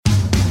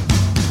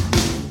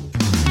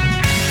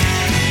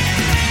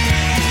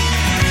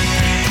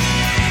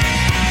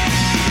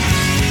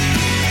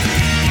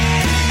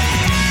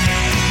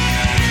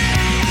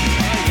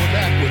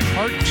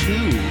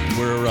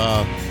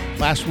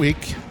Last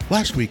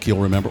week you'll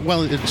remember.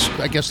 Well,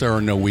 I guess there are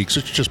no weeks.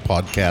 It's just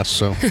podcasts.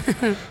 So,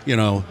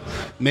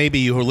 maybe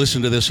you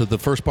listened to this at the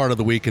first part of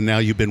the week, and now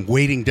you've been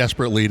waiting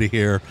desperately to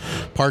hear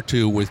part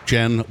 2 with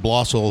Jenn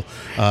Blosil.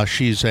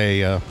 She's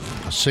a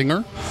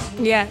singer.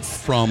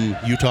 Yes. From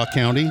Utah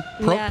County.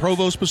 Yes.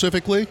 Provo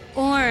specifically?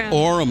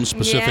 Orem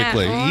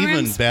specifically. Yeah,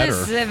 Even better.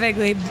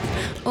 Specifically.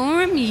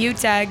 Orem,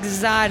 Utah,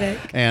 exotic.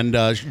 And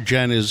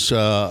Jenn is,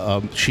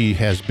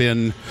 she's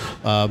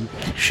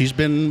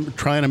been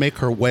trying to make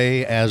her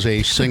way as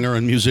a singer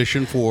and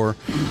musician for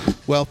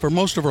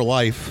most of her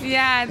life.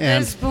 Yeah, at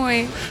this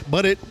point.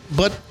 But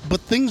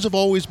things have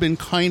always been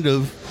kind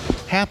of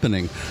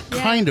happening.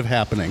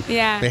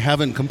 Yeah. They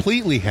haven't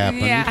completely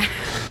happened. Yeah.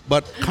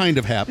 But kind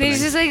of happening.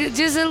 There's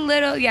just a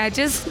little, yeah.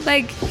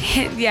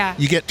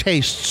 You get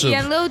tastes of...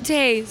 Yeah, little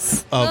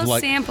tastes. Of little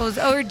samples,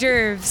 hors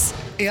d'oeuvres.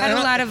 Had a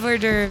lot of hors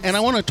d'oeuvres. And I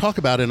want to talk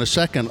about in a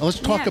second. Let's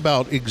talk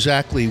about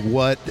exactly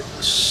what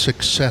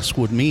success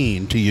would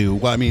mean to you.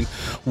 Well, I mean,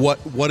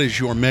 what is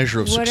your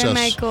measure of success? What are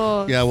my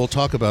goals? Yeah, we'll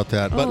talk about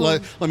that. But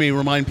let me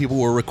remind people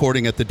we're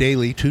recording at the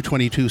Daily,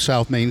 222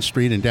 South Main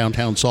Street in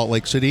downtown Salt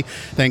Lake City.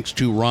 Thanks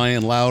to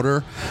Ryan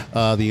Lauder,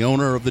 the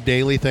owner of the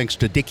Daily. Thanks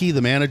to Dickie,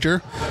 the manager,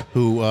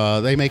 who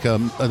they make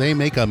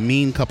a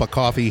mean cup of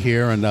coffee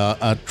here. And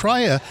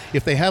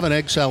if they have an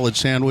egg salad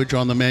sandwich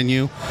on the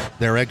menu,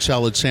 their egg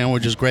salad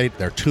sandwich is great.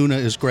 Their tuna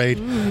is great.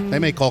 They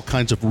make all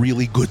kinds of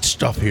really good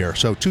stuff here.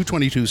 So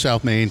 222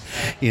 South Main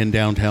in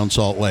downtown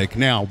Salt Lake.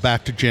 Now,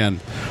 back to Jenn.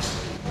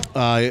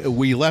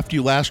 We left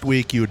you last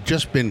week. You had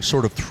just been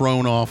sort of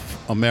thrown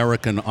off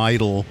American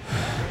Idol.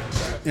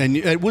 And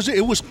it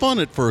was fun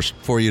at first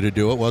for you to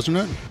do it, wasn't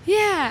it?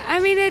 Yeah, I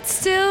mean,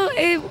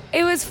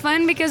 it was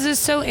fun because it was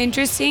so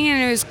interesting,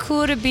 and it was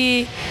cool to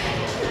be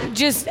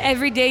just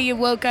every day you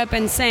woke up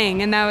and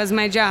sang, and that was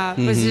my job,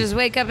 was to just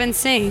wake up and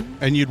sing.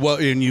 And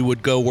you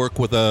would go work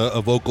with a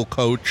vocal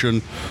coach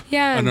and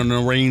an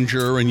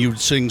arranger, and you'd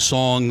sing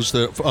songs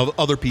of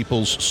other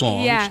people's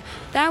songs. Yeah,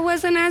 that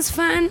wasn't as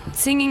fun,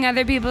 singing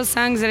other people's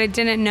songs that I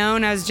didn't know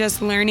and I was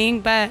just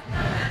learning, but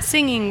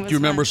singing was Do you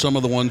remember fun. some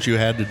of the ones you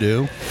had to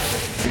do?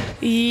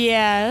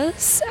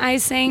 Yes, I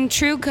sang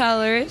True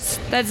Colors.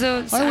 That's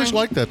a song. I always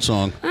liked that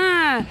song.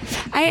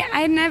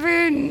 I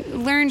never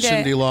learned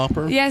it. Cyndi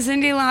Lauper? Yeah,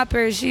 Cyndi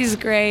Lauper. She's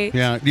great.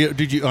 Yeah.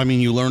 Did you? I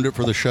mean, you learned it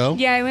for the show?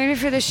 Yeah, I learned it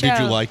for the show. Did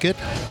you like it?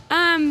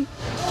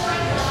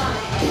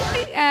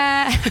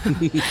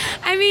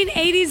 I mean,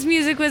 80s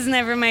music was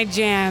never my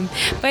jam,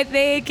 but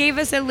they gave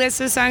us a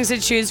list of songs to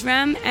choose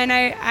from, and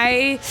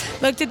I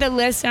looked at the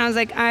list and I was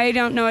like, I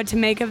don't know what to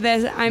make of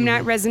this. I'm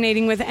not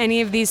resonating with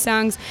any of these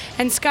songs.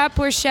 And Scott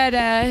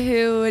Borchetta,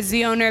 who is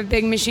the owner of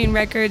Big Machine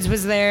Records,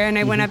 was there, and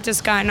I went up to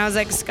Scott and I was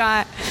like,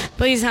 Scott,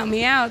 please help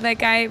me out.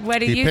 Like, what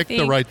do you think? He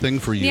picked the right thing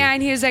for you. Yeah,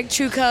 and he was like,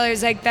 True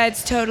Colors, like,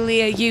 that's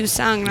totally a you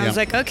song. And I was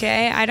like,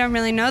 okay, I don't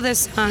really know this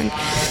song.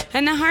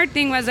 And the hard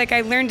thing was, like,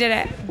 I learned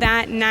it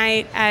that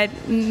night at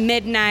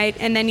midnight,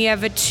 and then you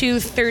have a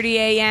 2:30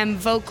 a.m.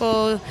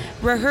 vocal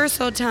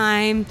rehearsal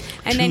time,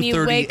 and then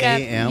you wake up.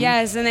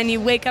 Yes, and then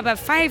you wake up at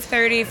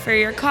 5:30 for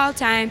your call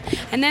time,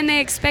 and then they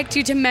expect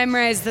you to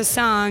memorize the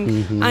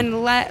song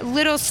on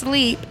little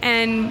sleep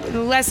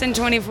and less than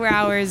 24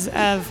 hours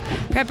of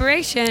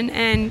preparation.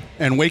 And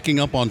waking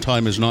up on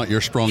time is not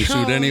your strong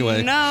suit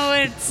anyway. No,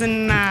 it's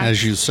not.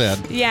 As you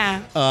said.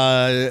 Yeah.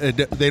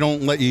 They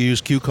don't let you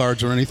use cue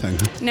cards or anything.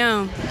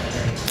 No.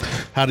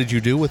 How did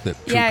you do with it?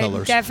 True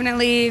Colors?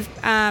 Definitely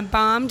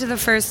bombed the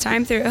first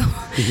time through.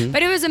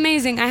 But it was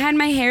amazing. I had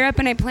my hair up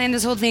and I planned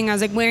this whole thing. I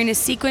was like wearing a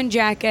sequin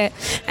jacket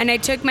and I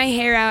took my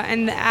hair out,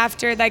 and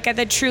after, like, at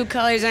the True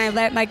Colors, and I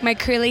let, like, my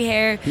curly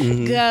hair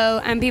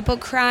go, and people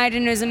cried,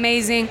 and it was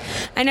amazing.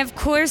 And of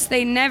course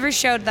they never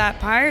showed that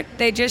part.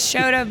 They just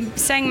showed a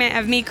segment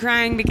of me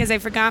crying because I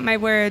forgot my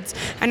words,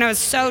 and I was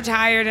so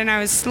tired and I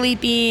was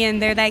sleepy,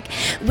 and they're like,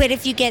 what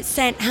if you get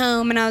sent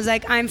home? And I was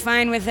like, I'm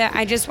fine with it.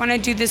 I just want to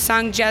do this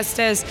song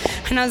justice.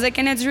 And I was like,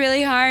 and it's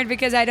really hard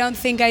because I don't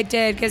think I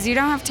did, because you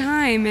don't have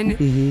time,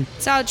 and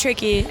it's all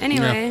tricky.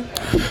 Anyway.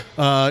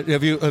 Yeah.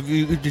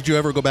 Did you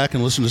ever go back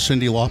and listen to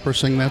Cyndi Lauper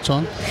sing that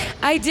song?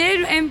 I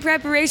did in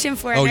preparation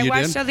for it. Oh, I you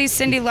watched did? all these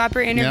Cyndi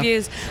Lauper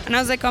interviews, and I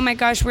was like, oh my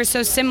gosh, we're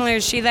so similar.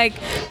 She, like,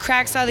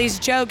 cracks all these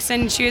jokes,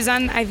 and she was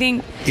on, I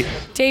think,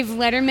 Dave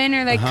Letterman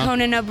or, like,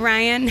 Conan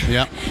O'Brien.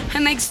 Yeah.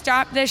 And, like,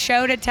 stopped the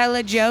show to tell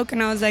a joke,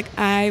 and I was like,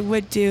 I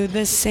would do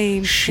the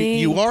same thing.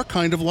 You are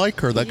kind of like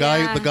her. The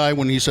guy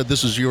when he said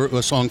this is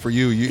a song for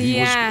you, he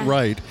was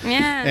right.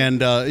 Yeah.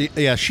 And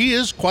she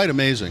is quite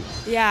amazing.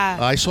 Yeah.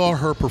 I saw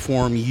her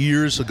perform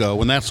years ago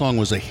when that song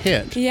was a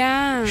hit.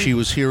 Yeah. She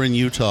was here in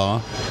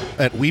Utah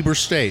at Weber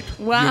State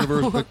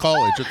University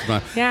College at the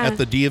time, at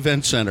the D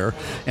Event Center,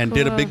 and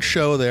did a big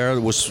show there.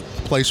 The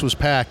place was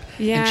packed,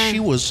 and she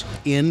was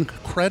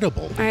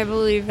incredible. I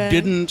believe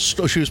it.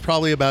 She was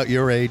probably about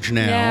your age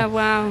now. Yeah,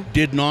 wow.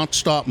 Did not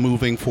stop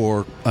moving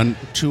for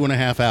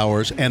 2.5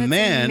 hours, and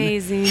then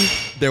amazing.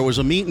 There was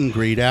a meet and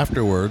greet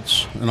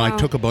afterwards, and I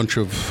took a bunch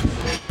of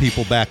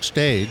people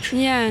backstage.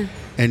 Yeah.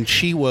 and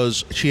she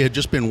had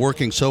just been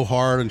working so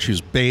hard, and she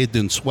was bathed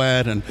in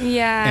sweat,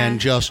 and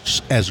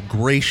just as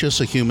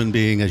gracious a human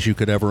being as you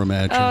could ever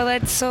imagine. Oh,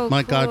 that's so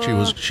My cool.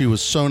 God, she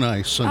was so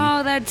nice.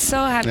 Oh, that's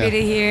so happy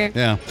to hear.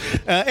 Yeah.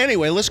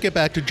 Anyway, let's get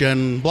back to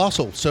Jenn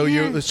Blosil.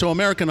 So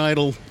American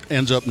Idol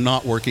ends up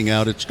not working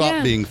out. It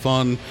stopped being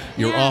fun.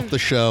 You're off the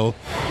show.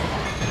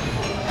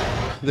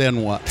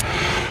 Then what?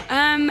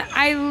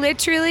 I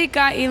literally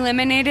got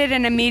eliminated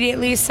and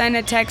immediately sent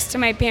a text to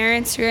my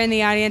parents who are in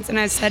the audience, and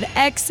I said,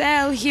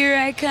 XL, here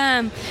I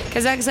come.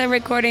 Because XL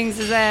Recordings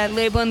is a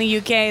label in the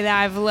UK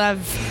that I've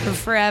loved for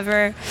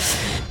forever.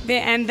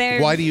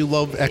 Why do you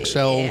love XL?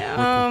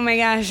 Oh my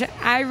gosh.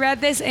 I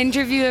read this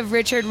interview of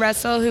Richard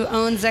Russell, who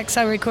owns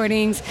XL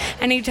Recordings,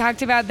 and he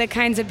talked about the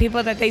kinds of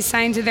people that they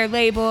sign to their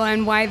label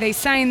and why they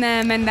sign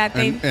them, and that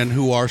they... And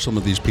who are some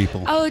of these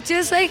people? Oh,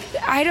 just like,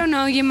 I don't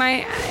know, you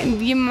might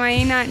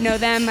not know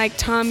them, like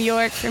Tom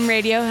York from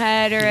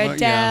Radiohead, or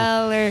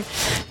Adele, or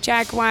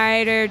Jack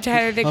White, or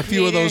Tyler, the Creator.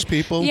 Few of those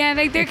people? Yeah,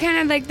 like they're kind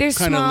of like, they're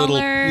kind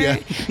smaller.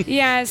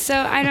 Yeah, so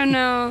I don't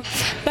know.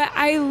 But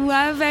I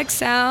love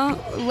XL,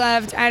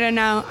 I don't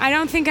know. I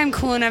don't think I'm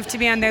cool enough to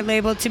be on their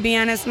label, to be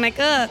honest. I'm like,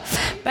 ugh.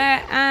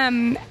 But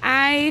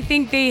I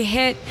think they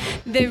hit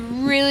the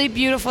really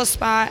beautiful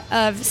spot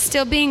of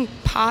still being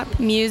pop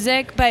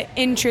music, but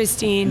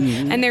interesting.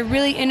 Mm-hmm. And they're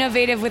really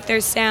innovative with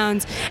their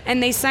sounds.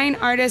 And they sign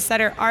artists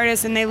that are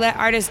artists, and they let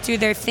artists do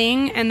their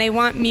thing. And they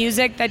want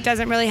music that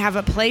doesn't really have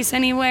a place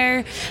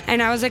anywhere.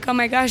 And I was like, oh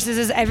my gosh, this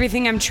is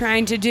everything I'm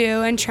trying to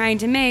do and trying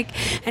to make.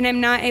 And I'm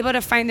not able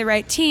to find the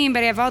right team,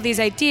 but I have all these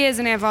ideas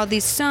and I have all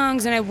these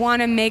songs, and I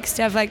want to make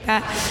stuff like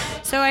that.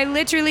 So I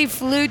literally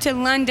flew to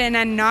London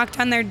and knocked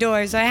on their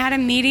doors. So I had a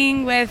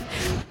meeting with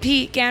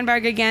Pete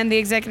Ganbarg, again, the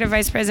executive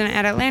vice president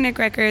at Atlantic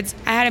Records.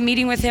 I had a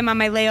meeting with him on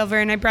my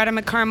layover, and I brought him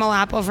a caramel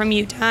apple from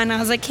Utah, and I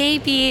was like, hey,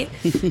 Pete.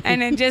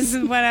 And it just,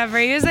 whatever.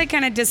 He was like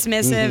kind of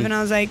dismissive, and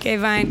I was like, okay,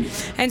 fine.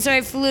 And so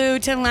I flew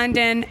to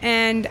London,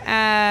 and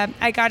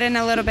I got in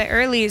a little bit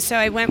early. So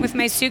I went with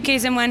my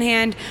suitcase in one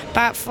hand,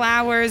 bought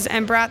flowers,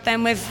 and brought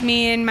them with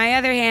me in my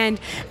other hand,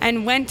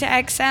 and went to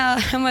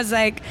XL and was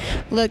like,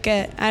 look,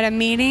 at a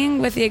meeting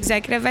with the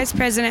executive vice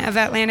president of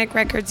Atlantic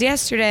Records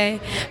yesterday,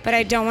 but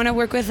I don't want to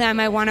work with them.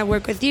 I want to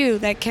work with you.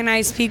 Like, can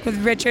I speak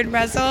with Richard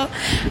Russell?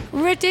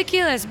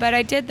 Ridiculous, but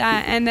I did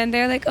that. And then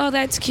they're like, oh,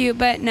 that's cute,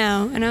 but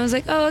no. And I was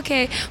like, oh,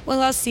 okay,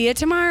 well, I'll see you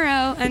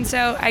tomorrow. And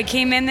so I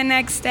came in the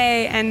next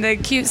day, and the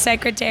cute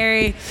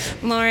secretary,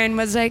 Lauren,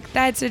 was like,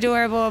 that's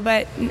adorable,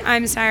 but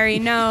I'm sorry,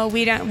 no,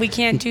 we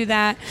can't do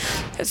that.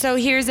 So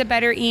here's a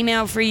better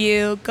email for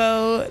you.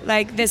 Go,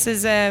 like, this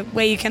is a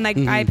way you can, like,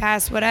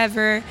 bypass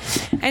whatever.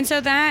 And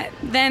so then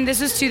this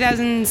was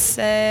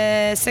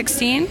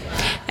 2016.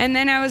 And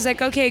then I was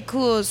like, okay,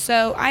 cool.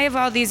 So I have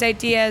all these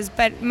ideas,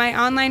 but my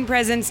online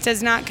presence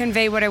does not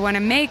convey what I want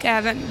to make. I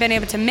haven't been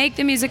able to make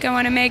the music I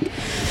want to make.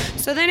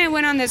 So then I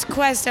went on this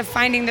quest of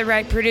finding the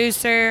right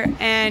producer,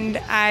 and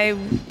I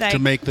to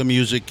make the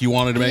music you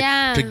wanted to make,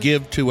 to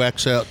give to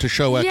XL, to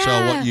show XL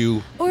what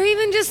you... Or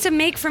even just to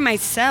make for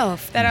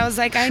myself, that I was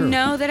like, I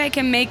know that I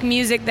can make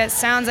music that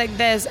sounds like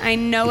this. I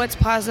know it's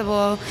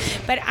possible,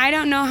 but I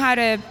don't know how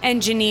to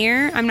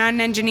engineer. I'm not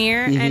an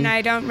engineer, and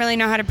I don't really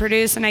know how to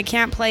produce, and I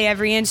can't play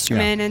every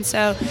instrument,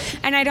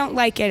 and I don't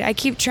like it. I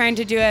keep trying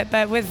to do it,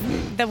 but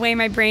with the way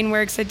my brain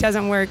works, it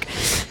doesn't work.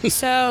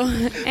 So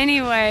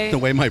anyway. The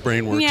way my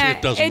brain works,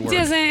 it doesn't work.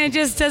 It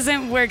just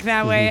doesn't work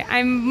that way.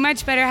 I'm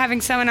much better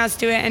having someone else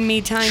do it and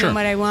me telling them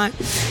what I want.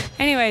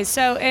 Anyway,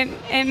 so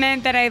it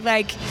meant that I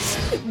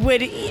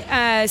would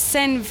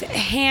send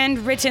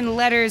handwritten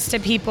letters to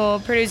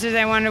people, producers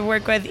I wanted to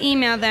work with,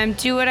 email them,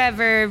 do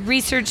whatever,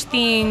 research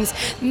things,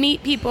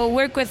 meet people,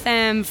 work with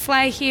them,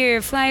 fly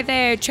here, fly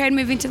there, tried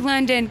moving to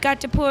London, got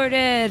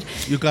deported.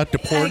 You got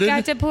deported? I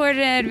got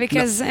deported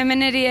because I'm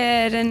an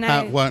idiot,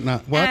 and what?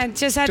 I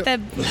just had the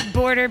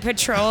border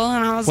patrol,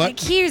 and I was like,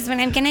 here's what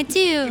I'm gonna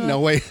do. No,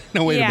 wait a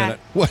minute.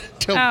 What?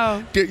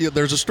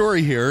 There's a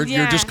story here.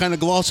 You're just kind of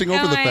glossing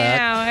over the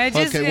fact.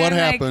 Okay, what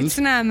happened? It's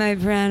not my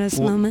proudest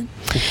moment.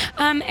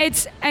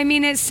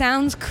 It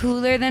sounds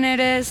cooler than it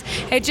is.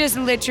 It just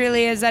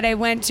literally is that I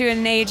went to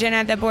an agent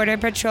at the Border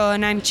Patrol,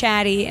 and I'm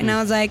chatty, and I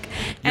was like,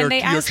 and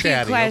they ask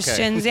you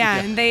questions,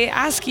 and they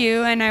ask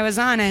you, and I was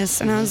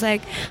honest, and I was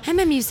like, I'm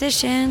a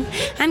musician.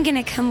 I'm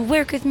gonna come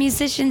work with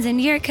musicians in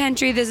your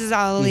country. This is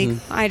all illegal.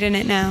 I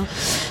didn't know.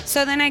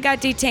 So then I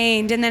got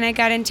detained, and then I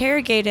got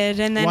interrogated,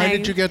 and then Why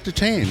did you get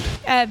detained?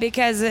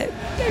 Because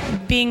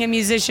being a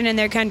musician in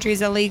their country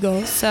is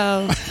illegal.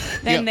 So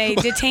then they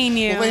detain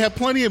you. Well, they have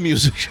plenty of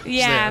musicians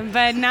there.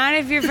 But not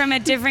if you're from a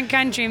different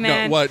country,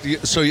 man. No, what?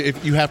 So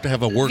if you have to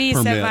have a work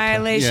Visa permit.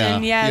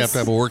 violation, yes. You have to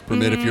have a work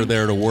permit if you're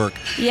there to work.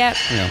 Yep.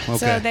 Yeah, okay.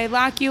 So they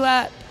lock you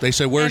up. They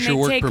say, where's your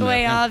work permit? And they take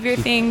away all of your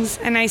things,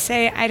 and I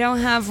say, I don't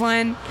have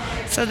one.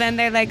 So then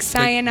they're like,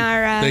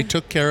 sayonara. They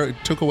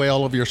took away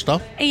all of your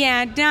stuff?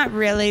 Yeah, not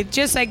really.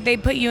 Just like they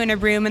put you in a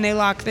room and they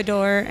lock the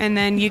door, and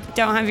then you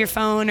don't have your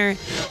phone or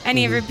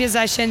any of your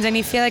possessions, and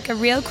you feel like a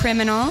real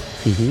criminal.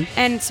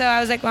 And so I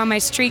was like, well, my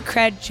street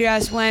cred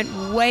just went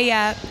way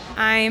up.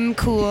 I'm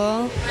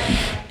cool.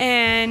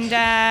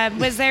 and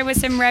was there with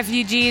some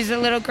refugees. The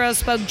little girl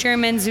spoke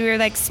German, so we were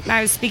like,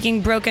 I was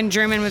speaking broken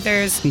German with her.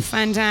 It was a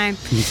fun time.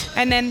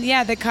 And then,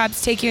 the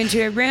cops take you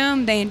into a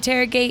room, they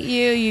interrogate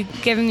you, you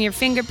give them your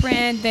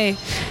fingerprint, they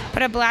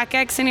put a black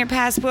X in your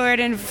passport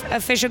and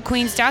official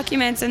Queen's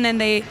documents, and then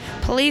they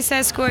police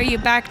escort you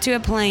back to a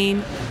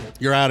plane.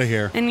 You're out of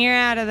here. And you're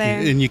out of there.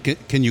 And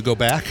can you go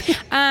back?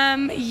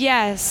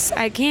 Yes,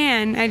 I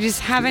can. I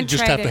just haven't tried it You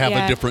just have to have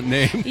yet. a different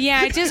name.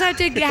 Yeah, I just have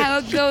to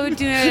go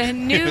to a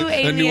new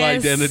alias. A new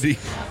identity.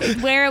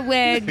 Wear a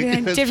wig,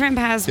 different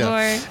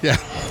passport. Yeah.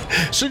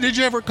 So did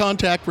you ever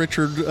contact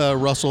Richard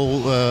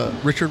Russell?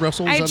 Richard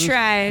Russell? I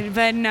tried,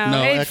 but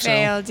no, it XL?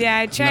 failed. Yeah,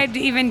 I tried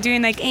even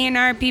doing like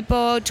A&R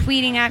people,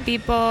 tweeting at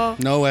people.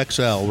 No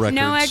XL records.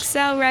 No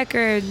XL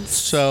records.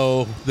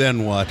 So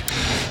then what?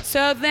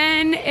 So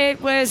then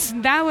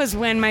that was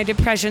when my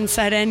depression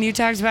set in. You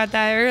talked about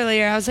that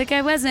earlier. I was like,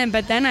 I wasn't,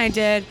 but then I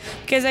did,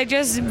 because I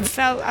just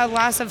felt a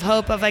loss of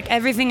hope of like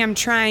everything I'm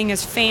trying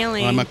is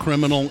failing. I'm a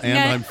criminal and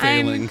I'm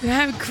failing.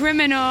 I'm a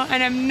criminal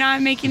and I'm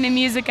not making the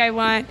music I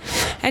want.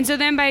 And so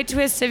then by a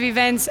twist of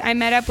events, I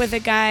met up with a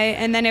guy,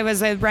 and then it was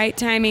the right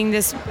timing.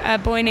 This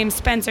boy named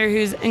Spencer,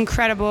 who's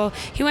incredible.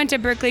 He went to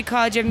Berklee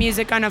College of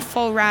Music on a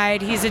full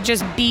ride. He's a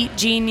just beat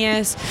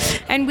genius.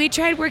 And we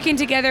tried working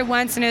together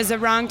once, and it was the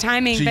wrong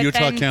timing. Is he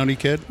Utah County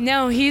kid?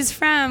 No, he's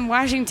from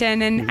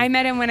Washington, and I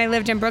met him when I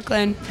lived in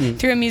Brooklyn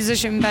through a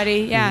musician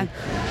buddy. Yeah.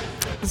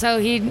 So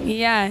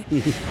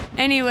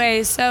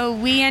anyway, so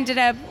we ended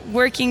up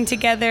working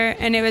together,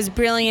 and it was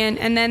brilliant.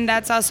 And then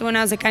that's also when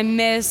I was like, I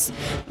miss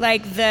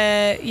like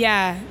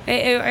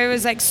it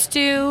was like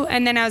Stu,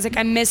 and then I was like,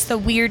 I miss the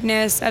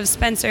weirdness of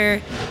Spencer.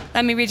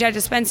 Let me reach out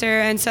to Spencer.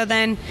 And so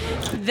then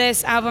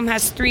this album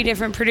has 3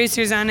 different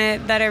producers on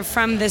it that are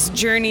from this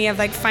journey of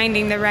like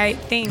finding the right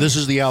thing. This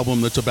is the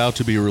album that's about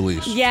to be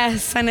released.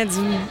 Yes, and it's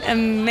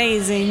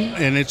amazing.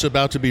 And it's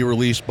about to be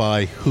released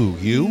by who?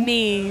 You?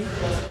 Me.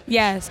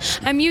 Yes.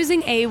 I'm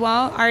using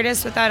AWOL,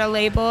 Artists Without a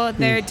Label,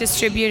 their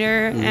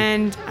distributor,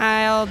 and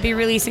I'll be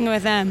releasing it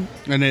with them.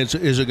 And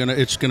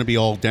it's gonna be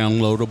all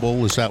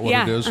downloadable? Is that what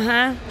it is?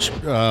 Yeah.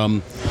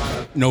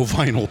 No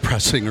vinyl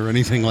pressing or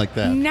anything like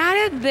that. Not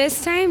at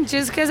this time,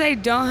 just because I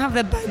don't have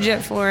the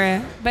budget for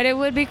it. But it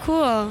would be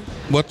cool.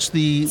 What's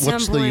the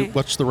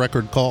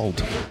record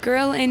called?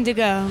 Girl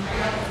Indigo.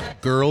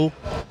 Girl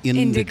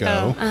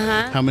Indigo.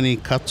 How many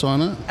cuts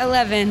on it?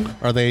 11.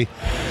 Are they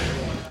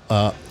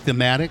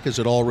thematic? Is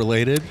it all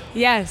related?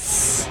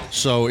 Yes.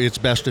 So it's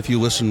best if you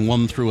listen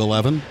 1 through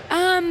 11?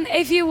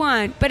 If you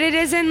want, but it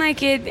isn't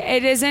like it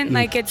isn't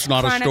like it's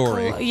not chronicle.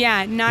 a story.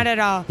 Yeah, not at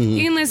all.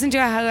 You can listen to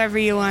it however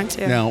you want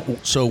to. Now,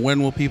 so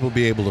when will people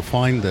be able to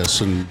find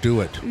this and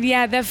do it?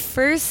 Yeah, the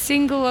first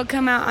single will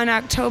come out on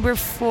October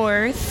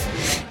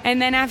 4th,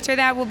 and then after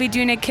that we'll be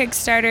doing a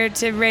Kickstarter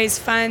to raise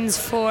funds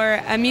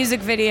for a music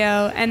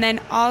video, and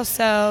then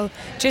also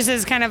just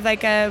as kind of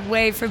like a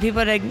way for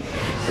people to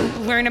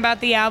learn about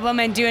the album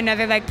and do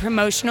another like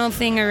promotional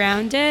thing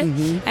around it,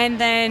 and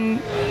then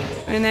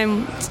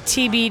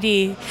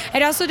TBD.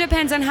 It also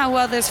depends on how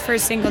well this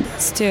first single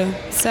does too.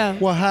 So.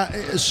 Well,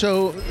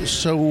 so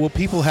will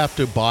people have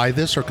to buy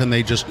this, or can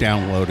they just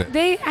download it?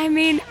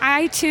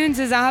 iTunes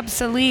is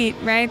obsolete,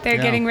 right? They're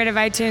getting rid of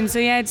iTunes, so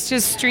yeah, it's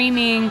just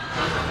streaming.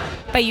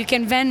 But you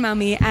can Venmo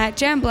me at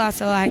Jenn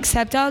Blosil. I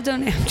accept all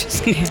donations. I'm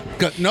just kidding.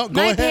 Go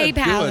My ahead.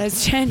 PayPal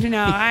is Jen.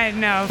 No, I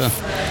know.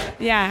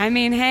 Yeah,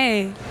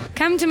 hey,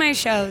 come to my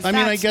shows.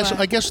 I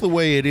guess the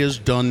way it is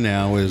done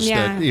now is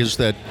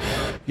that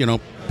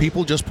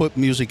people just put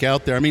music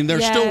out there.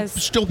 There's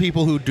still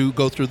people who do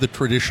go through the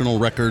traditional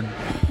record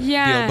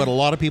deal, but a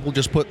lot of people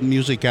just put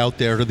music out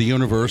there to the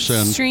universe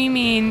and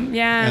streaming.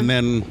 Yeah, and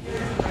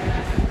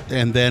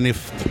then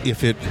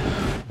if it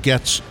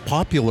gets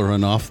popular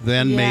enough,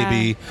 then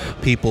maybe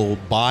people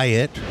buy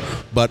it.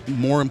 But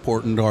more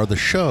important are the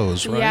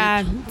shows, right?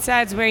 Yeah,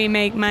 that's where you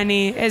make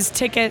money, is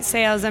ticket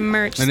sales and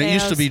merch sales. And it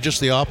used to be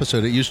just the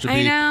opposite. It used to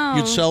be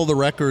you'd sell the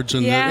records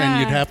and you'd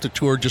have to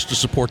tour just to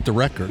support the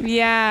record.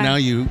 Yeah. Now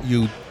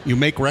you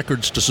make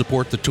records to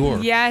support the tour.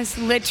 Yes,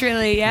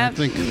 literally, yep.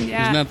 Isn't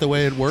that the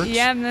way it works?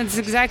 Yeah, that's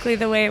exactly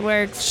the way it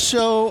works.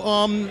 So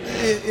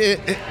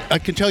I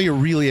can tell you're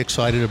really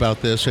excited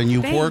about this, and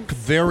you've worked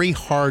very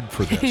hard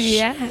for this.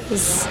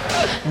 Yes.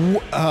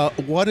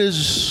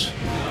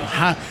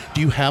 Do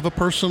you have a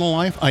personal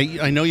life?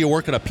 I know you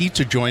work at a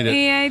pizza joint.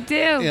 Yeah, I do.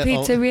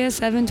 Pizzeria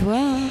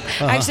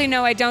 712. Actually,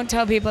 no, I don't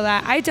tell people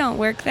that. I don't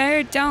work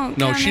there.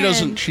 No, she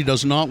doesn't. She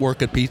does not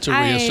work at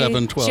Pizzeria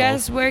 712. I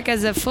just work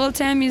as a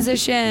full-time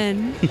musician.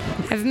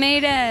 I've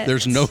made it.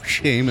 There's no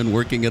shame in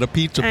working at a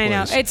pizza place. I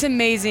know. It's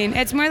amazing.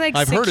 It's more like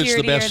security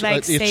or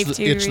like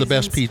safety It's the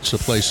best pizza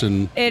place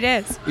in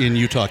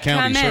Utah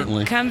County,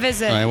 certainly. Come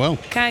visit. I will.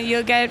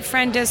 You'll get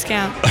friend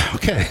discount.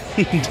 Okay.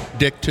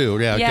 Dick too.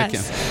 Yeah. Yes.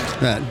 Dick, yeah.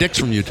 Dick's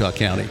from Utah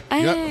County.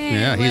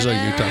 Yeah, he's a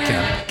Utah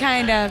County.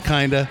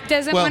 Kind of.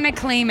 Doesn't want to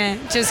claim it.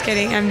 Just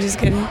kidding. I'm just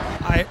kidding.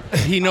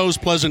 He knows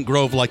Pleasant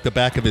Grove like the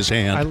back of his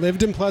hand. I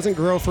lived in Pleasant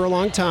Grove for a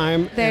long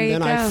time, and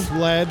then I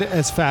fled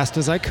as fast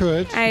as I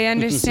could. I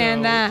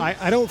understand that.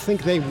 I don't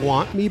think they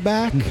want me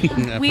back.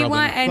 We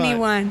want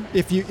anyone.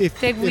 If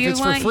it's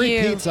for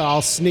free pizza,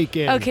 I'll sneak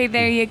in. Okay,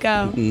 there you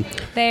go.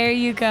 There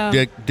you go.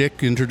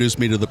 Dick introduced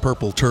me to the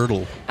Purple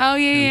Turtle. Oh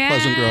yeah,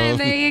 Pleasant Grove.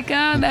 There you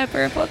go, that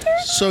Purple Turtle.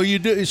 So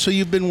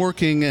you've been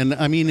working, and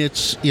I mean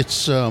it's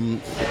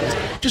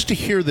just to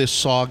hear this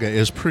saga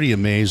is pretty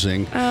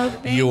amazing. Oh,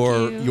 thank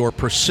you. Your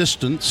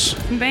persistence.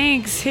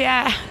 Thanks.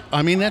 Yeah.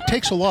 I mean, that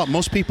takes a lot.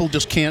 Most people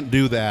just can't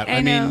do that.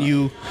 I know.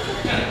 mean,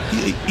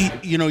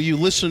 you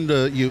listen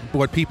to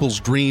what people's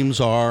dreams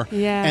are,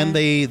 and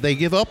they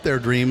give up their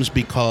dreams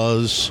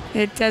because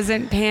it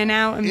doesn't pan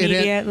out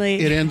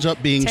immediately. It ends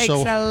up being takes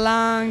a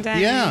long time.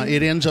 Yeah,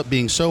 it ends up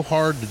being so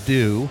hard to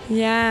do.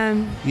 Yeah.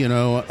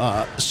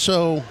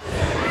 So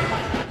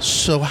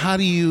how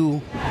do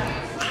you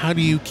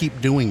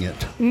keep doing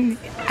it?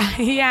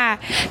 Yeah.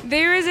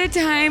 There was a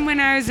time when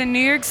I was in New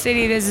York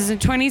City, this is in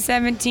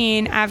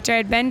 2017, after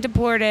I'd been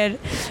deported,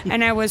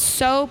 and I was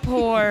so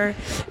poor.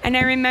 And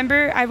I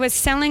remember I was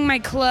selling my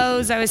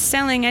clothes. I was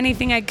selling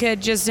anything I could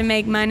just to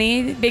make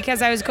money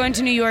because I was going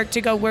to New York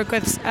to go work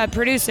with a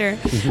producer.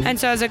 Mm-hmm. And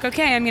so I was like,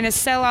 okay, I'm going to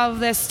sell all of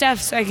this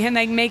stuff so I can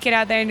make it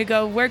out there and to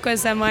go work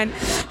with someone.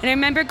 And I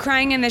remember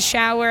crying in the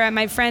shower at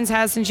my friend's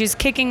house, and she's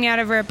kicking me out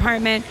of her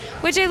apartment,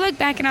 which I look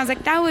back and I was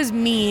like, that was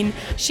mean.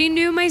 She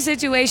knew my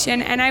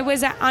situation, and I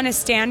was on a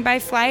standby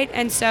flight,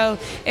 and so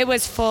it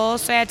was full,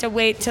 so I had to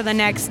wait till the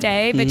next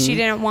day, but she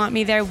didn't want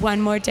me there one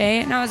more day,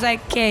 and I was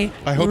like, okay,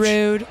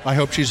 rude. I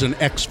hope she's an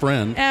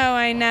ex-friend. Oh,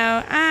 I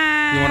know.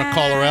 You want to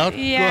call her out?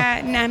 Yeah,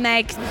 and I'm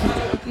like,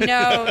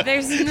 no,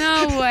 there's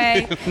no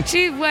way.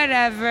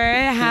 Whatever,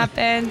 it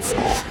happens.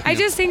 I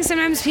just think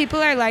sometimes people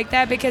are like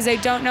that because they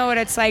don't know what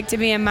it's like to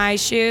be in my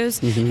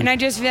shoes, and I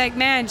just feel like,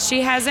 man,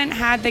 she hasn't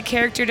had the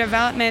character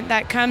development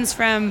that comes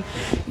from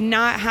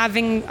not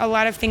having a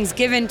lot of things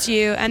given to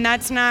you, and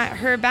that's not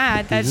her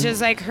bad. That's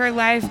just like her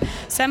life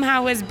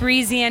somehow was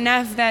breezy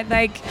enough that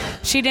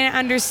she didn't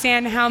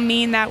understand how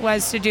mean that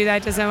was to do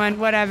that to someone.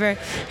 Whatever.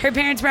 Her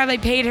parents probably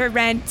paid her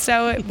rent,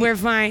 so we're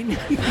fine. You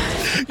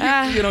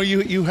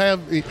have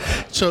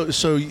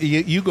so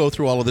you go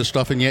through all of this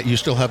stuff, and yet you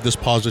still have this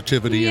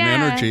positivity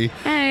and energy.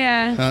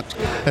 Yeah.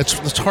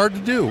 That's hard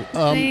to do.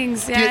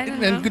 Thanks.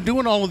 And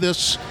doing all of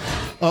this.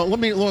 Let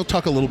me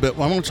talk a little bit.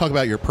 I want to talk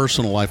about your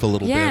personal life a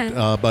little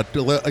bit. But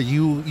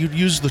you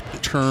use the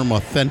term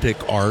authentic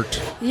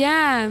art.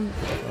 Yeah.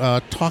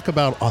 Talk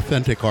about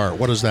authentic art.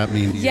 What does that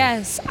mean to you?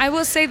 Yes. I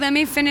will say, let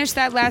me finish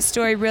that last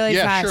story really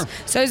fast. Sure.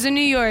 So I was in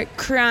New York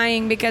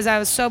crying because I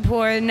was so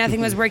poor and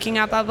nothing was working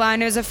out, blah, blah.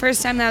 And it was the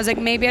first time that I was like,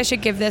 maybe I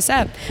should give this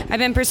up. I've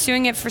been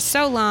pursuing it for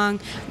so long.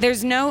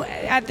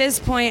 At this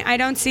point, I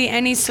don't see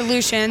any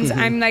solutions.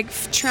 I'm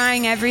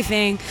trying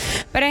everything.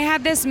 But I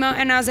had this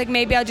moment, and I was like,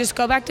 maybe I'll just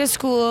go back to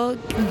school,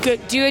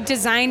 do a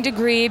design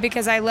degree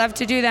because I love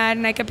to do that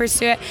and I could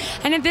pursue it.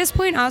 And at this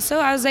point also,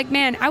 I was like,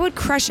 man, I would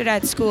crush it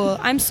at school.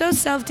 I'm so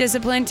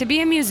self-disciplined. To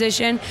be a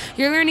musician,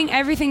 you're learning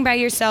everything by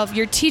yourself.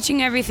 You're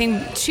teaching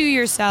everything to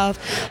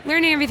yourself,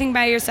 learning everything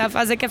by yourself. I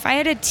was like, if I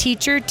had a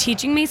teacher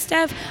teaching me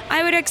stuff,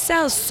 I would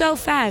excel so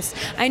fast.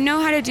 I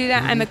know how to do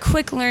that. I'm a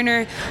quick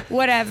learner,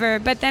 whatever.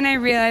 But then I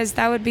realized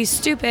that would be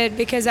stupid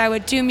because I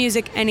would do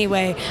music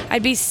anyway.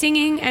 I'd be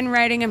singing and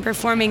writing and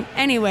performing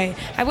anyway.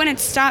 I wouldn't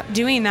stop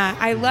doing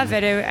that. I love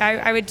it.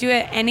 I would do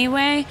it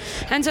anyway.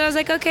 And so I was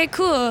like, okay,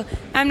 cool.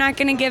 I'm not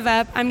going to give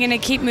up. I'm going to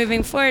keep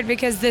moving forward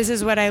because this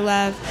is what I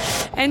love.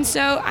 And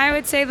so I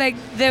would say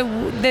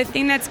the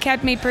thing that's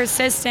kept me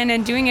persistent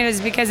and doing it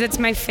is because it's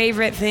my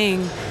favorite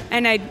thing.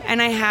 And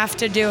I have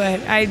to do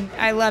it.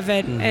 I love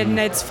it and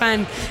it's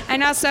fun.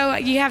 And also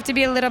you have to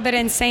be a little bit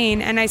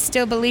insane, and I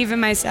still believe in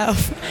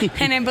myself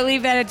and I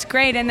believe that it's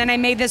great. And then I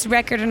made this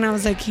record and I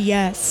was like,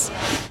 yes.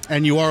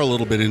 And you are a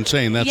little bit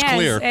insane. That's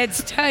clear. Yes,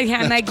 it's totally.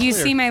 I'm like, you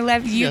see my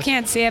left. You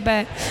can't see it,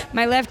 but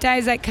my left eye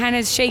is kind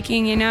of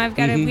shaking. I've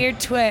got a weird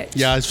twitch.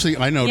 Yeah,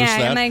 I noticed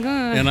that. I'm like,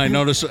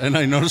 and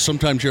I notice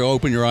sometimes you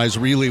open your eyes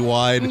really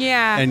wide.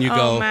 Yeah. And you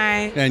go. Oh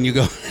my. And you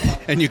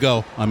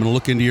go. I'm going to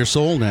look into your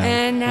soul now.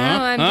 And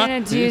now I'm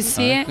going to. Do you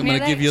see it? I'm going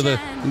to give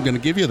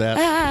you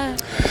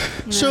that.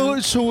 No.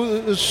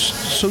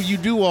 So you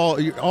do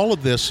all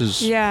of this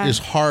is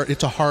hard.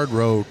 It's a hard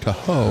road to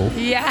hoe.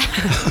 Yeah.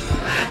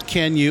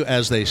 Can you,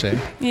 as they say?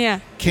 Yeah.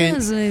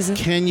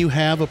 Can you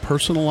have a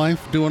personal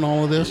life doing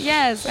all of this?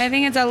 Yes, I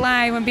think it's a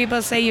lie when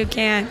people say you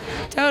can't.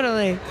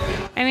 Totally.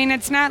 I mean,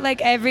 it's not like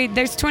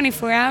there's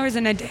 24 hours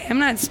in a day. I'm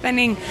not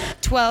spending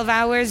 12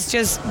 hours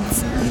just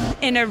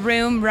in a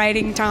room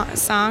writing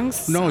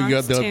songs. No, you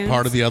got the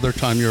part of the other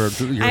time you're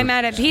I'm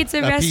at a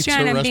pizza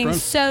restaurant. I'm being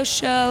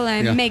social.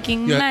 I'm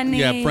making money.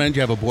 You have friends.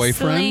 You have a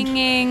boyfriend.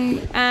 Slinging.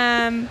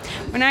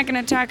 We're not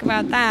going to talk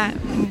about that,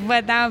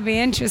 but that would be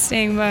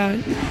interesting. But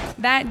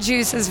that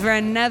juice is for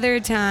another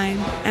time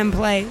and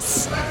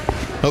place.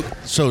 Oh,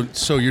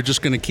 so you're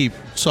just going to keep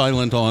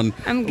silent on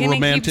I'm gonna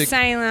romantic, keep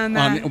silent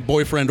on that.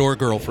 boyfriend or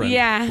girlfriend.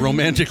 Yeah.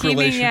 Romantic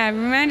relations. Yeah,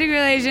 romantic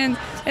relations.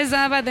 It's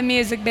all about the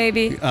music,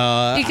 baby. You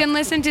can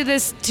listen to the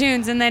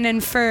tunes and then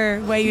infer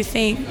what you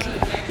think.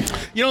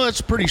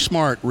 That's pretty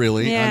smart,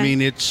 really. Yeah. I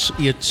mean, it's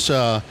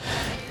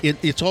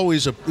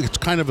always it's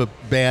kind of a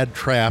bad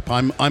trap.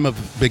 I'm a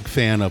big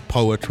fan of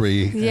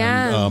poetry.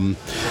 Yeah.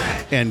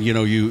 And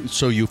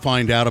you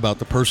find out about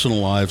the personal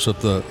lives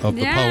of the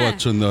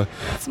poets and the.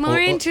 It's more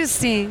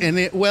interesting. And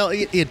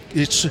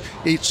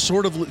it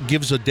sort of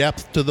gives a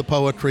depth to the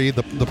poetry,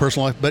 the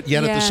personal life, but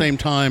yet at the same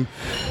time.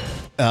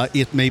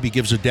 It maybe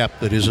gives a depth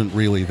that isn't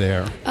really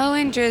there. Oh,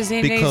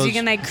 interesting. Because you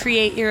can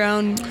create your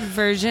own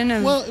version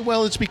of.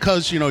 Well, it's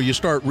because you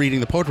start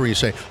reading the poetry and you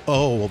say,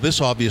 oh, well, this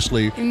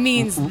obviously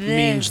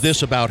means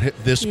this about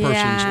this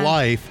person's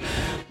life,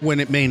 when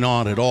it may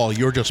not at all.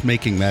 You're just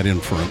making that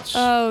inference.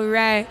 Oh,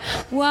 right.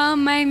 Well,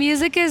 my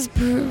music is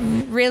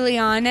really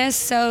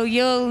honest, so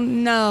you'll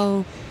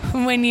know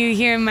when you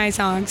hear my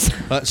songs.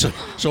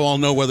 So I'll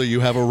know whether you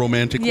have a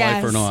romantic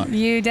life or not.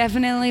 You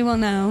definitely will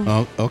know.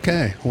 Oh,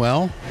 okay.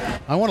 Well,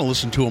 I want to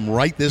listen to them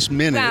right this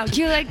minute. Wow,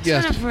 you like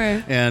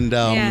Jennifer. And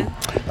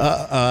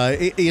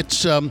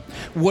it's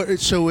what.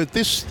 So if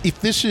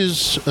this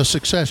is a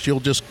success, you're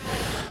just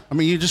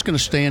going to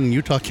stay in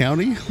Utah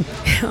County?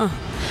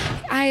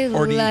 I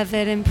love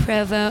it in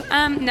Provo.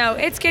 No,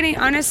 it's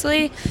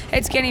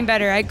getting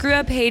better. I grew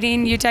up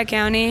hating Utah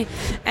County,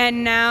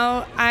 and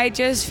now I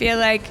just feel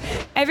like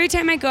every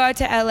time I go out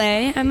to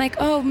LA, I'm like,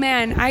 oh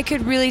man, I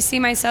could really see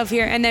myself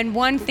here. And then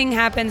one thing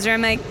happens where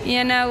I'm like,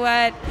 you know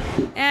what?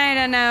 I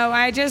don't know.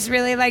 I just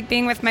really like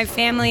being with my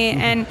family.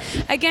 And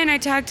again, I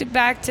talked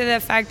back to the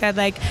fact that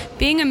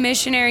being a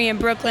missionary in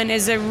Brooklyn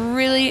is a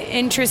really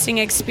interesting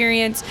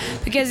experience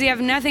because you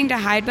have nothing to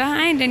hide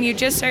behind, and you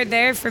just are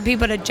there for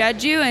people to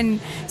judge you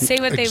and say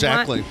what they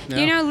want.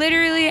 Yeah.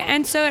 Literally.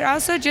 And so it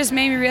also just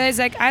made me realize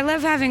I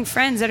love having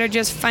friends that are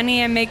just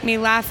funny and make me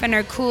laugh and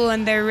are cool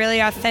and they're really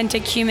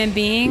authentic human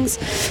beings.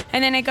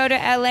 And then I go to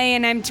LA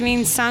and I'm doing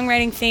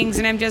songwriting things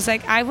and I'm just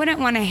I wouldn't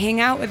want to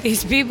hang out with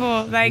these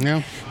people.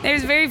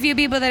 There's very few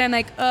people that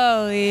I'm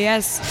oh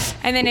yes.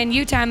 And then in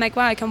Utah I'm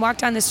wow, I can walk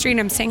down the street and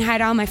I'm saying hi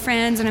to all my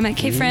friends and I'm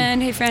hey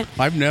friend, hey friend.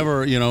 I've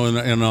never,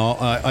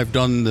 I've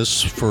done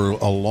this for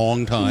a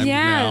long time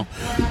now.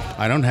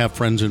 I don't have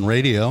friends in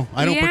radio.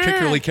 I don't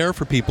particularly care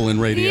for people in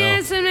radio.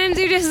 Yeah, sometimes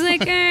you're just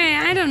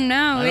I don't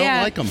know. I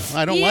don't like them.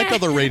 I don't like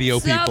other radio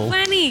people. So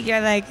funny. You're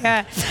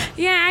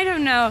I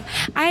don't know.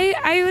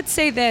 I would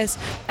say this.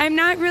 I'm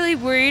not really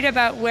worried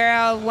about where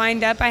I'll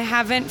wind up. I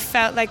haven't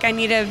felt like I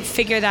need to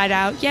figure that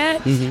out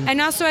yet. Mm-hmm.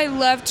 And also I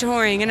love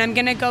touring, and I'm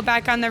going to go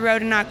back on the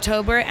road in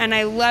October, and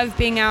I love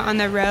being out on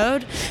the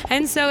road.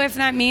 And so if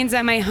that means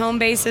that my home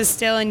base is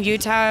still in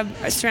Utah,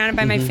 surrounded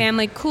by my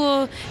family,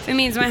 cool. If it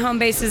means my home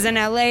base is in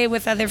LA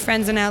with other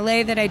friends in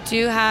LA that I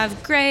do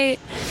have, great.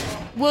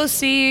 We'll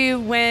see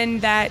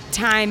when that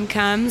time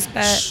comes.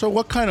 But so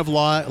what kind of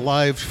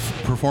live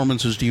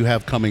performances do you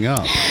have coming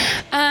up?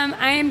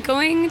 I am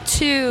going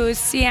to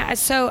see.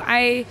 So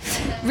I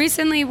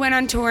recently went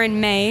on tour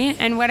in May,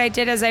 and what I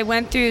did is I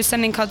went through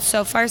something called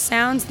So Far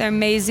Sounds. They're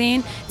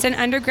amazing. It's an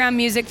underground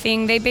music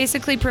thing. They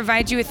basically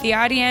provide you with the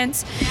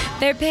audience.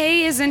 Their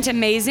pay isn't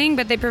amazing,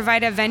 but they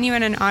provide a venue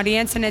and an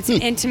audience, and it's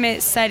an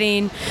intimate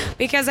setting.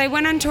 Because I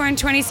went on tour in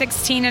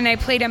 2016 and I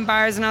played in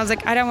bars, and I was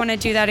I don't want to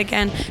do that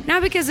again.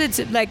 Not because it's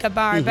a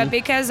bar, but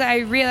because I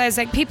realized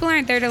people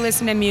aren't there to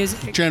listen to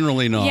music.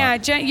 Generally not.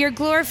 Yeah, your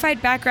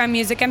glorified background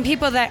music, and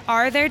people that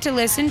are there to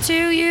listen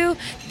to you,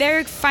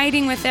 they're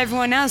fighting with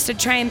everyone else to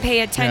try and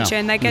pay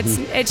attention.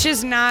 It's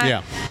just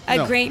not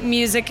a great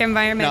music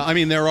environment. Now, I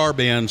mean, there are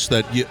bands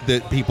that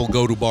people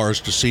go to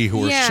bars to see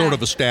who are sort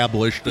of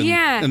established,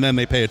 and then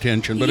they pay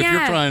attention. But if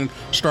you're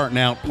starting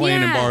out,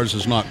 playing in bars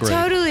is not great.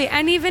 Totally.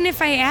 And even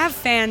if I have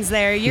fans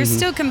there, you're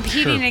still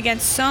competing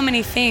against so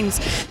many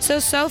things.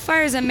 So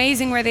far is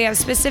amazing, where they have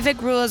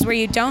specific rules where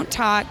you don't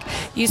talk.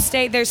 You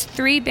stay. There's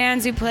 3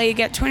 bands who play. You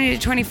get 20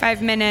 to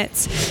 25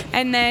 minutes,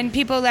 and then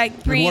people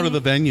bring. And what are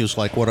the venues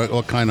like?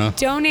 What kind of?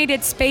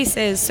 Donated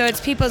spaces. So it's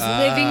people's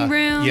living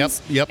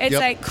rooms. Yep.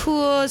 It's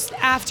cool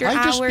after hours.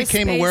 I just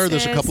became aware of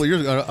this a couple of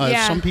years ago.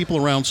 Some people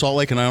around Salt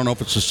Lake, and I don't know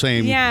if it's the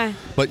same. Yeah.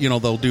 But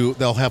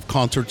they'll have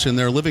concerts in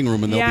their living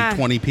room, and there'll be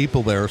 20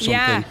 people there or something.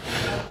 Yeah.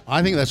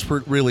 I think that's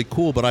really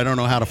cool, but I don't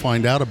know how to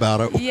find out about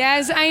it.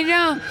 Yes, I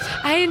know.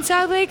 In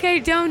Salt Lake, I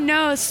don't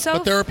know.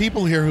 But there are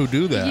people here who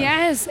do that.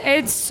 Yes,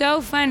 it's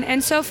so fun.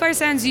 And So Far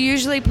Sounds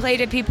usually play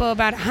to people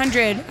about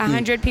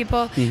 100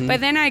 people. Mm-hmm.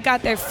 But then I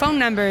got their phone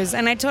numbers,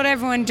 and I told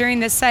everyone during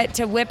the set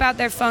to whip out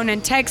their phone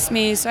and text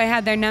me, so I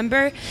had their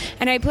number.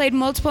 And I played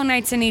multiple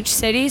nights in each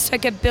city, so I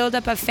could build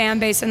up a fan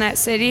base in that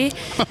city.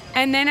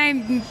 And then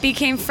I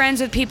became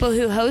friends with people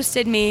who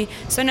hosted me.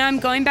 So now I'm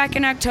going back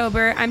in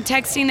October. I'm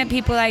texting the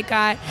people I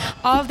got.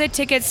 All of the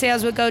ticket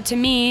sales would go to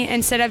me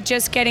instead of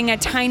just getting a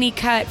tiny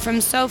cut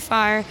from So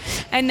Far.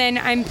 And then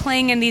I'm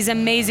playing in these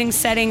amazing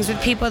settings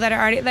with people that are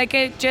already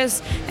and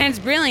it's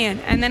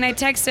brilliant. And then I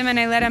text them and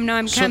I let them know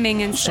I'm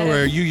coming. So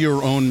are you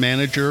your own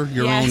manager,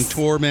 your own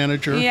tour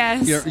manager?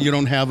 Yes. You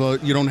don't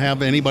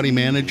have anybody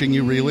managing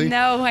you, really?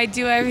 No, I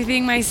do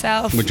everything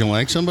myself. Would you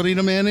like somebody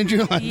to manage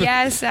you?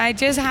 Yes, I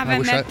just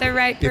haven't met the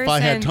right person. If I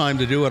had time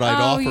to do it, I'd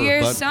offer.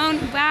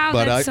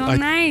 That's so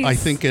nice.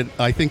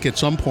 I think at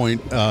some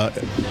point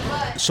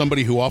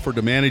somebody who offered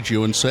to manage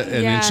you and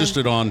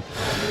insisted on,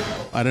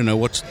 I don't know,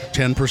 what's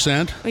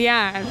 10%?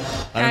 Yeah.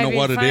 I don't know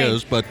what it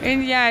is, but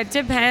it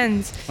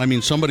depends. I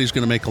mean, somebody's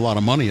going to make a lot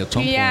of money at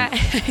some point.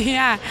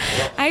 Yeah.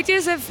 I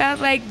just have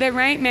felt like the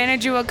right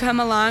manager will come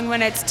along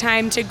when it's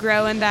time to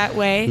grow in that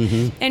way.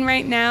 Mm-hmm. And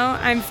right now,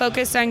 I'm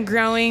focused on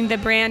growing the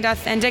brand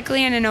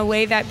authentically and in a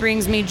way that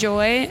brings me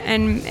joy,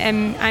 and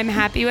I'm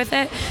happy with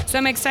it. So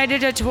I'm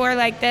excited to tour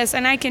like this,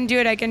 and I can do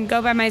it. I can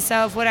go by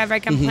myself, whatever. I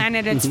can plan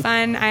it. It's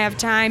fun. I have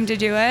time to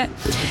do it.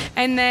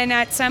 And then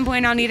at some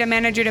point, I'll need a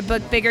manager to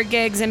book bigger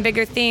gigs and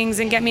bigger things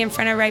and get me in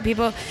front of right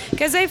people,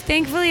 because I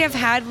thankfully have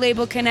had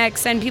label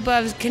connects and people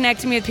have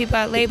connected me with people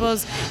at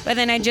labels, but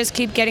then I just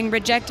keep getting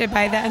rejected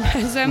by them.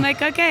 So I'm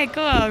like, okay,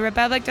 cool,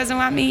 Republic doesn't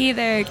want me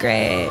either,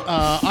 great.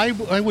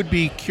 I would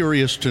be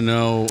curious to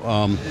know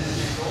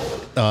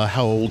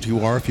how old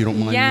you are, if you don't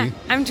mind me. Yeah,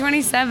 I'm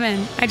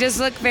 27. I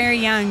just look very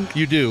young.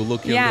 You do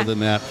look younger than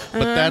that,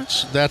 but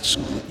that's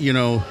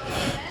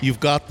you've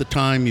got the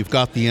time, you've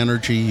got the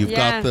energy, you've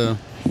got the.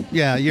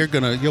 Yeah,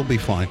 you'll be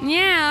fine.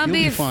 Yeah, I'll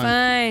be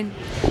fine.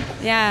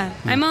 Yeah,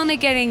 I'm only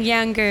getting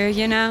younger,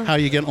 How are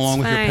you getting along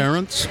with your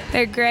parents?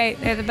 They're great.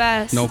 They're the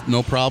best.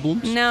 No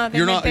problems? No,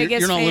 they're my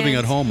biggest You're not fans. living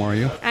at home, are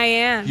you? I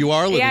am. You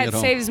are living at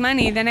home. Yeah, it saves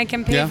money. Then I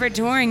can pay for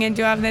touring and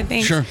do all the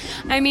things. Sure.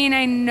 I mean,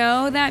 I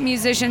know that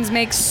musicians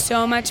make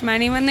so much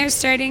money when they're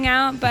starting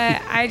out, but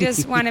I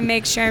just want to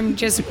make sure I'm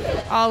just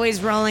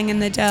always rolling in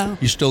the dough.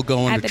 You still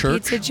going at to church?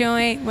 At the pizza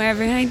joint,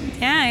 wherever I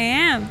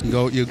am.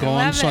 You go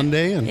on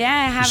Sunday? And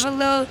I have a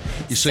little...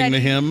 You sing the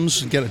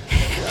hymns and get it.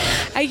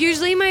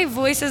 Usually my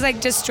voice is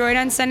destroyed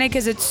on Sunday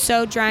because it's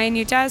so dry in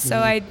Utah, so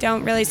I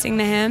don't really sing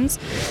the hymns.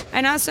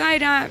 And also I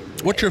don't...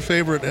 What's your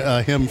favorite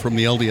hymn from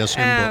the LDS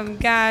hymn book?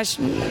 Gosh.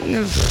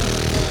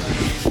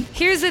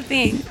 Here's the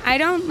thing. I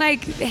don't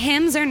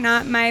hymns are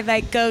not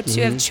my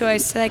go-to of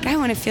choice. So, I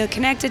want to feel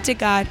connected to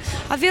God.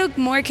 I feel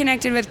more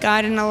connected with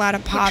God in a lot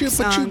of pop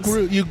songs.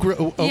 But you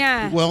grew.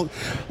 Yeah. Well,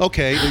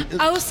 okay.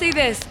 I will say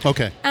this.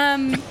 Okay.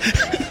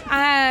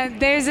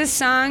 There's a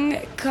song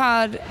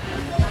called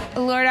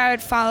Lord, I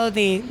Would Follow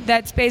Thee.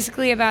 That's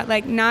basically about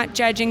not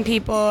judging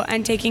people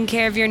and taking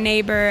care of your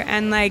neighbor,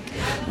 and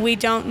we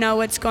don't know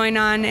what's going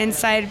on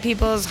inside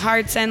people's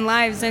hearts and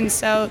lives, and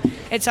so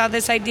it's all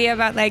this idea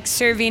about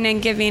serving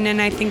and giving,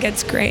 and I think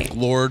it's great.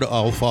 Lord,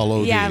 I'll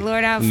follow thee. Yeah,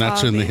 Lord, I'll follow thee. And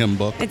that's in the hymn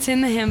book. It's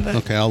in the hymn book.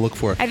 Okay, I'll look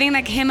for it. I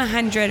think hymn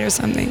 100 or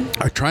something.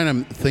 I'm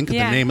trying to think of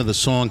the name of the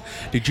song.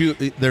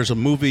 There's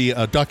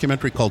a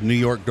documentary called New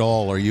York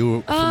Doll. Are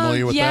you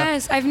familiar with that?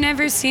 Yes, I've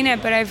never seen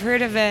it, but I've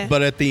heard of it.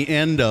 But at the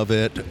end of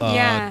it,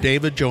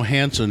 David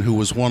Johansen, who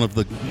was one of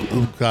the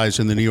guys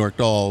in the New York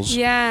Dolls,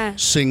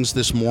 sings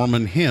this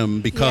Mormon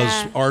hymn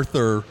because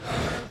Arthur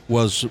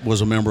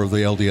was a member of the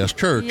LDS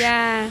Church.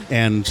 Yeah.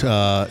 And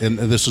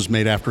this was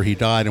made after he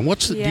died. And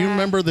do you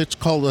remember that's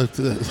called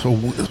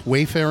a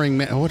wayfaring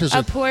man? What is it?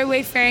 A poor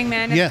wayfaring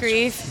man of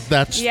grief.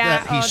 That's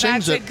he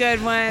sings that's a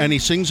good one. And he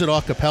sings it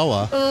a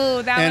cappella.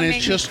 Ooh, that and would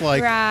it's just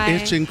cry.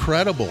 It's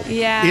incredible.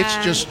 Yeah.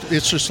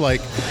 It's just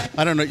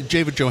I don't know,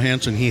 David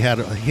Johansen, he had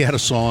a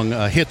song,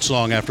 a hit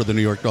song after the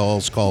New York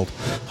Dolls called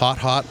Hot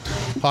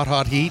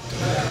Hot Heat.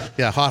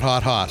 Yeah, Hot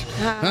Hot Hot.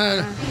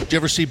 Did you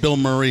ever see Bill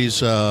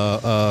Murray's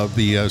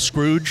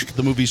Scrooged,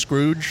 the movie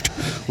Scrooged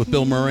with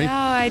Bill Murray? No,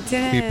 I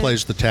didn't. He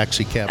plays the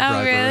taxi cab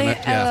driver really? in it.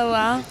 Yeah.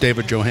 LOL.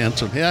 David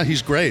Johansen. Yeah,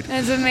 he's great.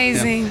 That's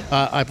amazing.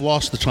 Yeah. I've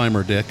lost the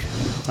timer, Dick.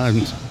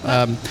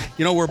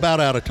 We're about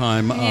out of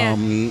time.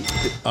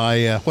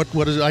 Yeah.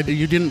 What is it?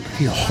 You didn't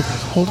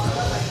hold on.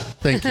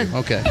 Thank you.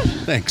 Okay.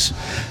 Thanks.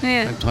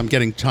 Yeah. I'm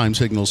getting time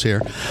signals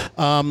here.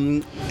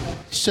 You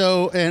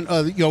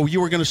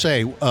were going to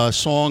say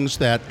songs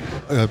that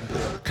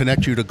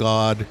connect you to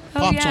God,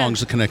 pop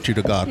songs that connect you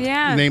to God.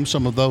 Yeah. Name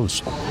some of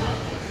those.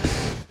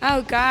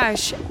 Oh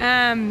gosh,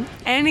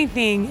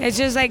 anything. It's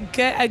just a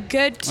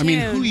good tune. I mean,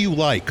 who do you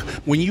like?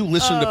 When you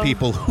listen to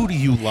people, who do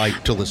you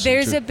like to listen to?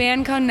 There's a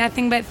band called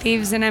Nothing But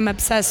Thieves, and I'm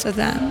obsessed with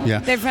them. Yeah.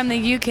 They're from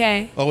the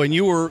UK. Oh, and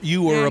you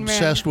were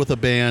obsessed with a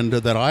band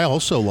that I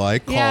also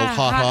like called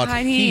Hot Hot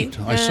Heat.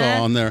 I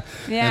saw on there,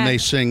 and they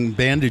sing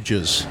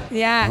Bandages.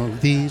 Yeah. Oh,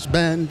 these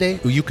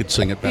band-aids. Oh, you could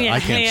sing it better. I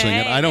can't sing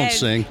it. I don't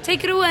sing.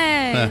 Take it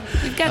away.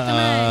 You've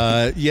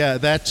got the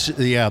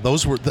mic.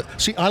 Those were.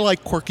 See, I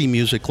like quirky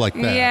music like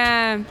that.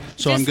 Yeah.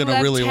 So I'm going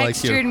to really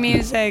like you. Textured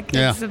music.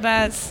 It's the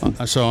best.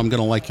 So I'm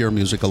going to like your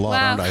music a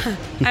lot, aren't I?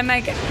 I'm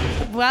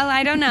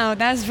I don't know.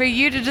 That's for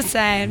you to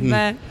decide,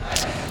 but...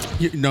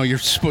 No, you're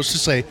supposed to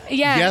say,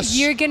 Yeah, yes.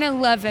 you're going to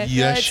love it.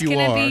 Yes, you are.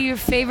 It's going to be your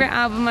favorite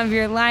album of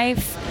your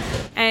life,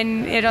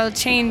 and it'll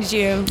change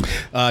you.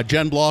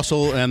 Jenn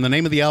Blosil, and the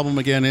name of the album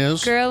again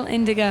is? Girl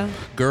Indigo.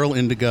 Girl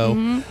Indigo.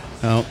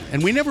 Mm-hmm.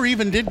 And we never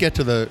even did get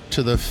to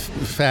the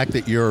fact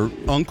that your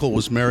uncle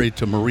was married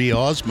to Marie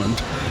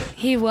Osmond.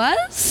 He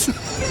was?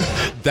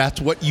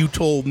 That's what you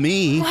told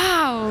me.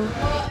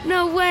 Wow.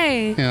 No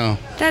way. Yeah.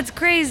 That's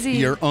crazy.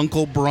 Your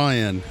Uncle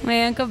Brian.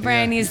 My Uncle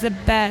Brian, he's the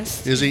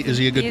best. Is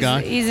he a good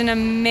guy? He's an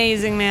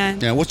amazing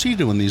man. Yeah, what's he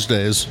doing these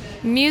days?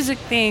 Music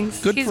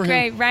things. Good he's for him.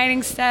 great.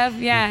 Writing stuff.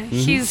 Yeah.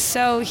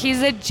 Mm-hmm.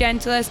 He's the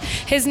gentlest.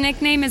 His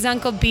nickname is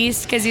Uncle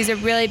Beast because he's a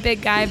really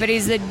big guy, but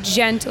he's the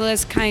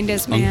gentlest,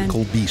 kindest man.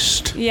 Uncle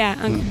Beast. Yeah,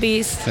 Uncle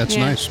Beast. That's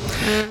yeah.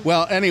 nice.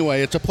 Well,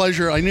 anyway, it's a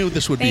pleasure. I knew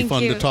this would be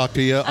fun to talk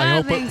to you.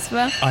 Thanks,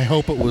 Will. I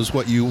hope it was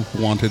what you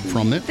wanted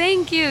from it.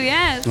 Thank you.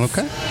 Yes.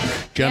 Okay.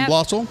 Jenn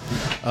Blosil,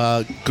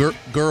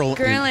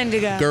 Girl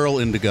Indigo. Girl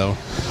Indigo.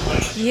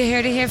 You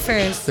heard it here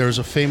first. There's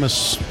a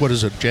famous,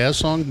 jazz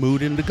song,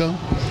 Mood Indigo?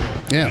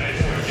 Yeah.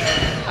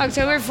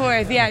 October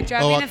 4th. Yeah,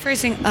 dropping the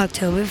first thing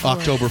October 4th.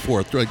 October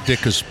 4th. Right,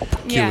 Dick is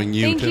cueing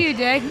you. Thank you,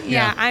 Dick.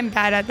 Yeah, I'm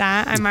bad at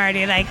that. I'm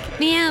already like,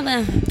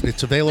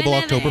 It's available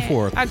October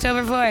 4th.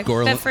 October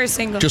 4th. The first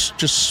single.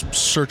 Just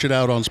search it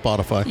out on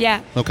Spotify.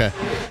 Yeah. Okay.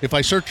 If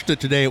I searched it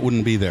today, it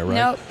wouldn't be there, right?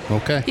 Nope.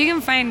 Okay. You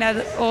can find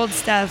other old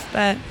stuff,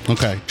 but...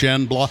 Okay.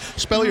 Jenn Blosil.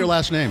 Spell your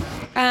last name.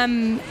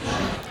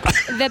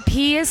 The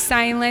P is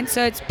silent,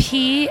 so it's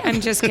P.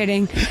 I'm just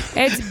kidding.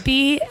 It's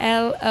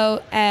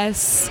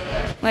BLOS,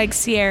 like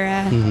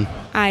Sierra,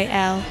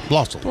 IL.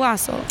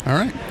 Blosil. All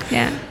right.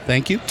 Yeah.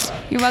 Thank you.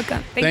 You're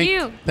welcome. Thank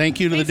you. Thank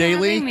you to Thanks the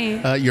Daily. for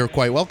having me. You're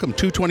quite welcome.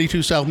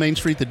 222 South Main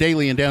Street, the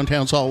Daily in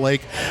downtown Salt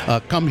Lake.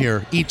 Come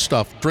here, eat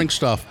stuff, drink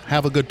stuff,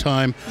 have a good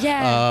time.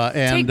 Yeah.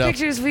 And take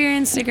pictures for your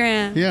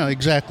Instagram. Yeah,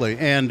 exactly.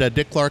 And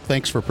Dick Clark,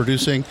 thanks for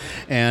producing.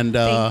 And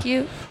thank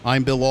you.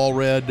 I'm Bill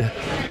Allred.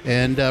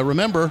 And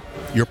remember,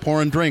 you're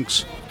pouring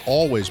drinks.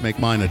 Always make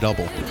mine a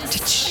double.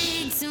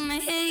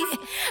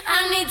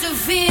 I need to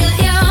feel